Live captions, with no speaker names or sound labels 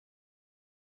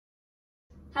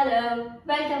Hello,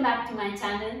 welcome back to my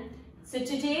channel. So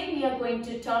today we are going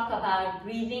to talk about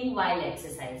breathing while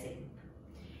exercising.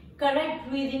 Correct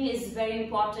breathing is very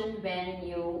important when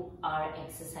you are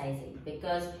exercising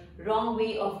because wrong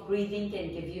way of breathing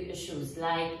can give you issues,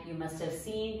 like you must have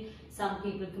seen some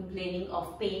people complaining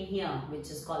of pain here, which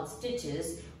is called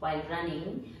stitches while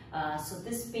running. So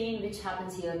this pain which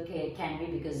happens here can be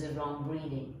because of wrong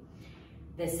breathing.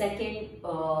 The second,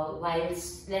 while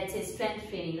let's say strength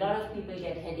training, a lot of people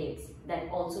get headaches. That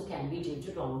also can be due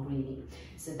to wrong breathing.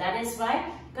 So that is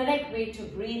why correct way to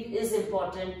breathe is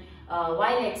important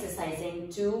while exercising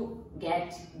to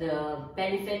get the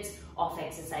benefits of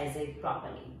exercising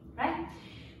properly, right?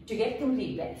 To get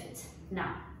complete benefits.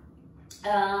 Now,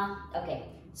 okay.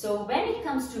 So when it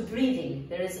comes to breathing,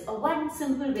 there is one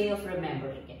simple way of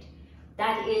remembering it.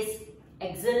 That is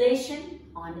exhalation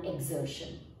on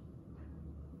exertion.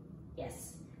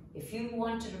 Yes, if you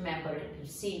want to remember it, you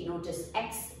see, notice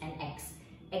X and X.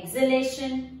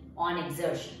 Exhalation on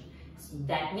exertion. So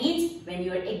that means when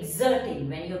you are exerting,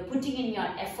 when you are putting in your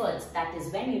efforts, that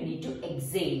is when you need to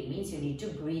exhale. Means you need to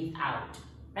breathe out,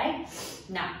 right?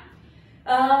 Now,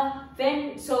 that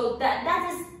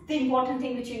is the important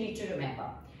thing which you need to remember.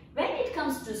 When it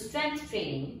comes to strength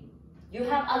training, you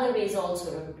have other ways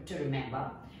also to remember.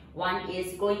 One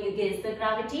is going against the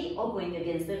gravity or going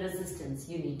against the resistance.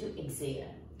 You need to exhale.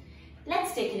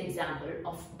 Let's take an example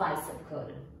of bicep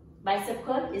curl. Bicep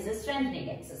curl is a strengthening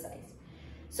exercise.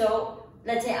 So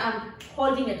let's say I'm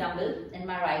holding a dumbbell in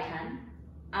my right hand.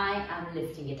 I am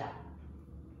lifting it up.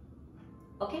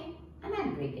 Okay? And I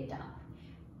bring it down.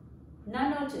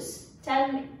 Now notice,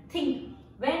 tell me, think,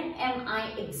 when am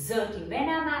I exerting? When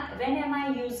am I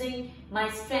using my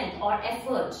strength or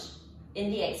effort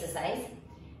in the exercise?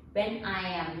 When I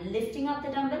am lifting up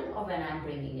the dumbbell or when I am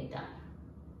bringing it down.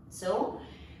 So,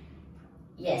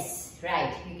 yes,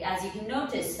 right. As you can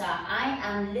notice, I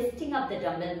am lifting up the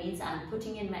dumbbell means I am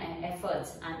putting in my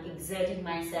efforts. I am exerting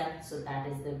myself. So that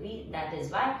is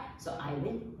why. So I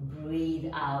will breathe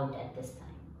out at this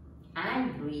time.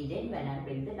 And breathe in when I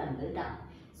bring the dumbbell down.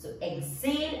 So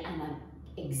exhale and I'm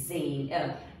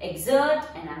exert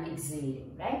and I'm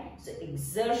exhaling, right? So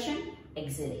exertion,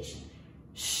 exhalation.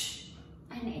 Shh.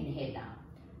 And inhale down.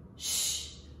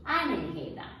 Shh. And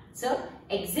inhale down. So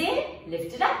exhale,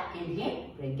 lift it up, inhale,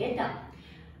 bring it down.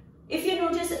 If you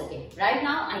notice, okay, right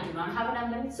now I do not have a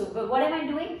dumbbell. So what am I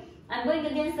doing? I'm going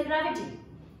against the gravity.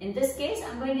 In this case,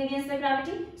 I'm going against the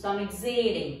gravity. So I'm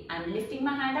exhaling. I'm lifting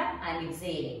my hand up, I'm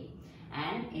exhaling.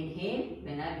 And inhale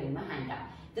when I bring my hand up.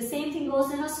 The same thing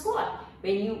goes in a squat.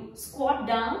 When you squat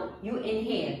down, you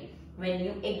inhale. When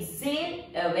you exhale,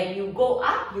 when you go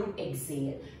up, you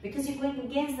exhale because you're going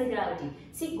against the gravity.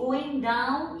 See, going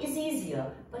down is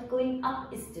easier, but going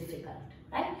up is difficult,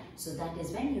 right? So that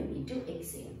is when you need to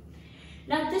exhale.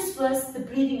 Now, this was the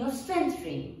breathing of strength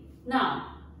training.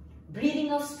 Now,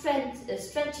 breathing of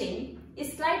stretching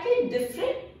is slightly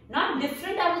different. Not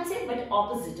different, I would say, but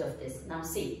opposite of this. Now,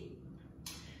 see,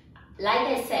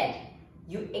 like I said,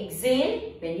 you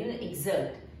exhale when you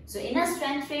exert. So in a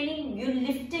strength training, you're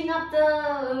lifting up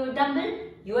the dumbbell,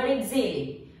 you are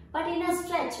exhaling. But in a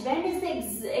stretch, when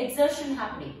is the exertion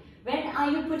happening? When are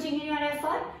you putting in your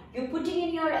effort? You're putting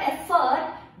in your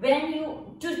effort when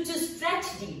you to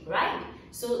stretch deep, right?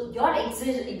 So your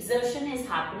exertion is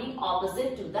happening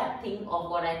opposite to that thing of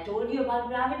what I told you about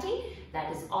gravity.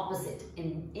 That is opposite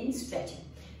in stretching.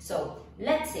 So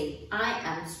let's say I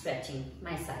am stretching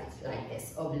my sides like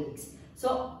this, obliques.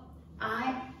 So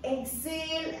I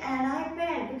exhale and I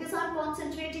bend because I'm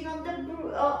concentrating on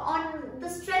the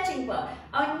stretching part.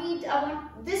 I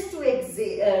want this to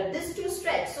exhale, this to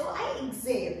stretch. So I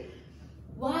exhale.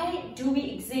 Why do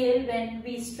we exhale when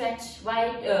we stretch? Why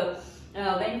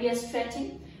when we are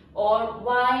stretching? Or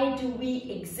why do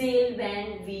we exhale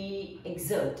when we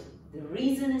exert? The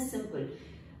reason is simple.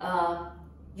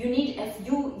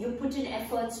 You put in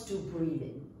efforts to breathe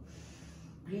in.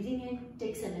 Breathing in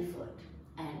takes an effort.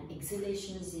 And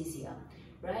exhalation is easier,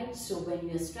 right? So when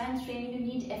you're strength training, you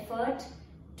need effort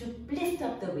to lift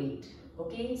up the weight,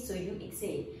 okay? So you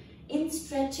exhale. In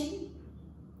stretching,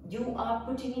 you are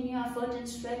putting in your effort in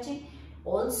stretching.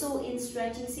 Also in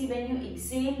stretching, see, when you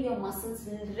exhale, your muscles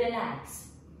will relax.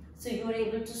 So you're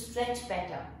able to stretch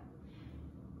better.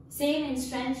 Same in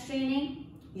strength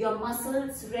training, your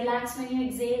muscles relax when you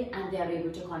exhale and they are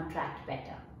able to contract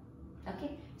better,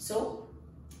 okay? So,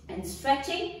 in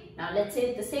stretching, now let's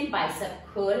say the same bicep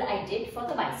curl I did for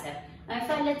the bicep.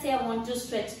 Now let's say I want to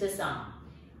stretch this arm.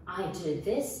 I did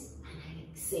this and I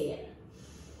exhale.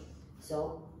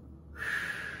 So,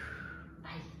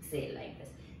 I exhale like this.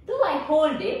 Though I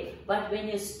hold it, but when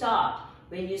you start,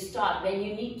 when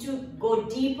you need to go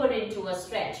deeper into a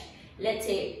stretch. Let's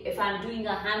say if I'm doing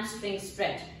a hamstring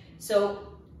stretch,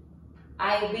 so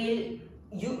I will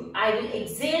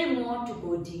exhale more to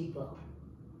go deeper.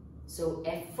 So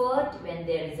effort, when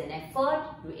there is an effort,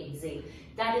 you exhale.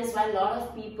 That is why a lot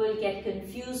of people get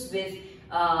confused with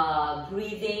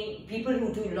breathing. People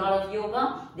who do a lot of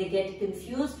yoga, they get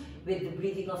confused with the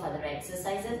breathing of other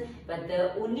exercises. But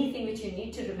the only thing which you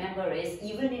need to remember is,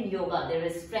 even in yoga, there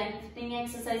is strengthening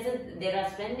exercises, there are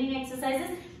strengthening exercises,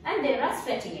 and there are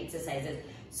stretching exercises.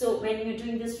 So when you're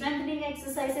doing the strengthening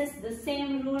exercises, the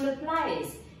same rule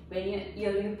applies. When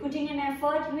you're putting in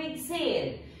effort, you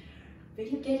exhale. When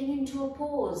you're getting into a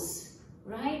pose,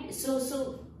 right?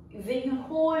 So when you're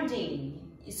holding,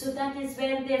 so that is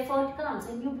where the effort comes,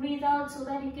 and you breathe out so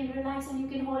that you can relax and you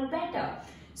can hold better.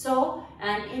 So,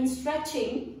 and in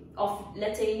stretching of,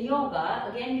 let's say in yoga,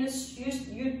 again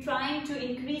you're trying to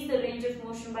increase the range of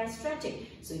motion by stretching.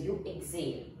 So you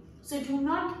exhale. So do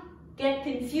not get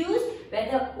confused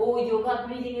whether, oh, yoga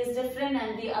breathing is different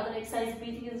and the other exercise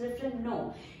breathing is different.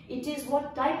 No, it is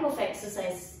what type of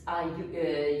exercise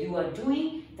you are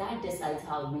doing that decides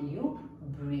how will you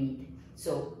breathe.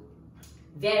 So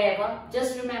wherever,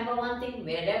 just remember one thing,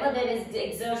 wherever there is the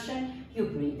exertion, you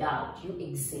breathe out, you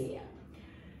exhale.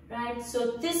 Right,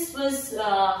 so this was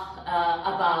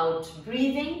about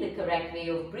breathing, the correct way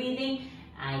of breathing.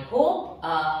 I hope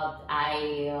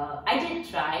I did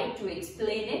try to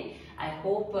explain it. I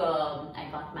hope I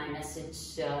got my message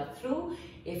through.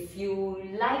 If you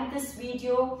like this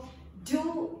video,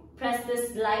 do press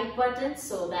this like button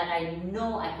so that I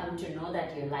come to know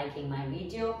that you're liking my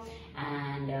video.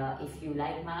 And if you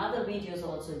like my other videos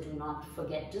also, do not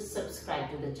forget to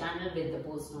subscribe to the channel with the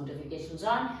post notifications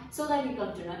on, so that you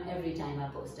come to know every time I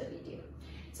post a video.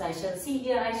 So I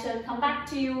shall come back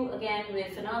to you again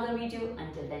with another video.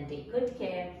 Until then, take good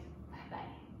care.